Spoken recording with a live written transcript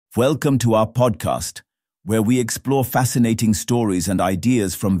Welcome to our podcast, where we explore fascinating stories and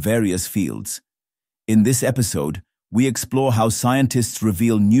ideas from various fields. In this episode, we explore how scientists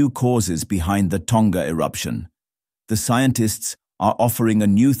reveal new causes behind the Tonga eruption. The scientists are offering a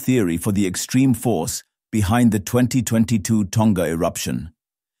new theory for the extreme force behind the 2022 Tonga eruption.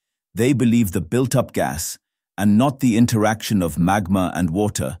 They believe the built-up gas, and not the interaction of magma and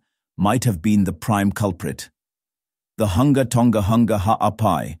water, might have been the prime culprit. The Hunga Tonga Hunga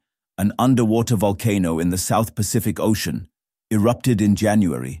Ha'apai, an underwater volcano in the South Pacific Ocean, erupted in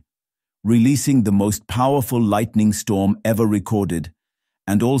January, releasing the most powerful lightning storm ever recorded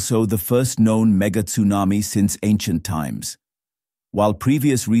and also the first known mega-tsunami since ancient times. While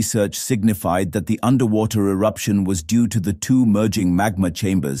previous research signified that the underwater eruption was due to the two merging magma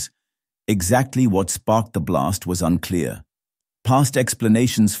chambers, exactly what sparked the blast was unclear. Past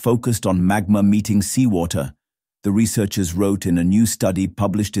explanations focused on magma meeting seawater, the researchers wrote in a new study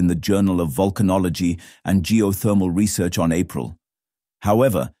published in the Journal of Volcanology and Geothermal Research on April.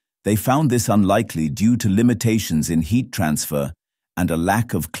 However, they found this unlikely due to limitations in heat transfer and a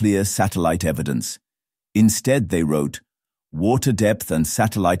lack of clear satellite evidence. Instead, they wrote, water depth and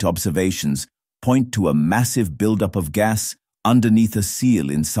satellite observations point to a massive buildup of gas underneath a seal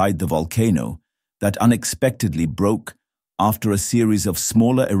inside the volcano that unexpectedly broke after a series of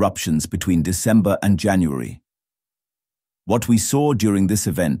smaller eruptions between December and January. What we saw during this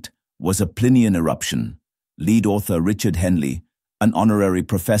event was a Plinian eruption, lead author Richard Henley, an honorary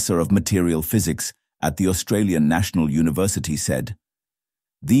professor of material physics at the Australian National University, said.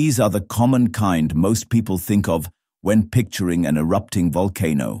 These are the common kind most people think of when picturing an erupting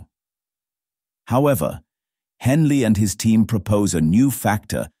volcano. However, Henley and his team propose a new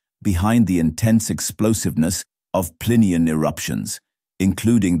factor behind the intense explosiveness of Plinian eruptions,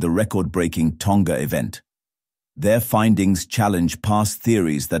 including the record-breaking Tonga event. Their findings challenge past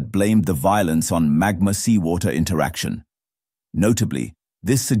theories that blamed the violence on magma-seawater interaction. Notably,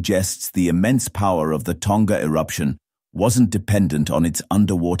 this suggests the immense power of the Tonga eruption wasn't dependent on its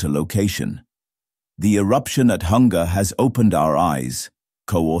underwater location. The eruption at Hunga has opened our eyes,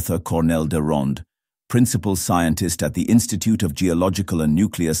 co-author Cornel de Ronde, principal scientist at the Institute of Geological and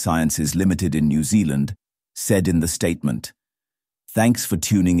Nuclear Sciences Limited in New Zealand, said in the statement. Thanks for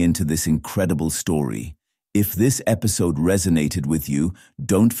tuning into this incredible story. If this episode resonated with you,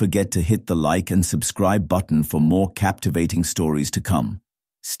 don't forget to hit the like and subscribe button for more captivating stories to come.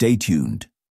 Stay tuned.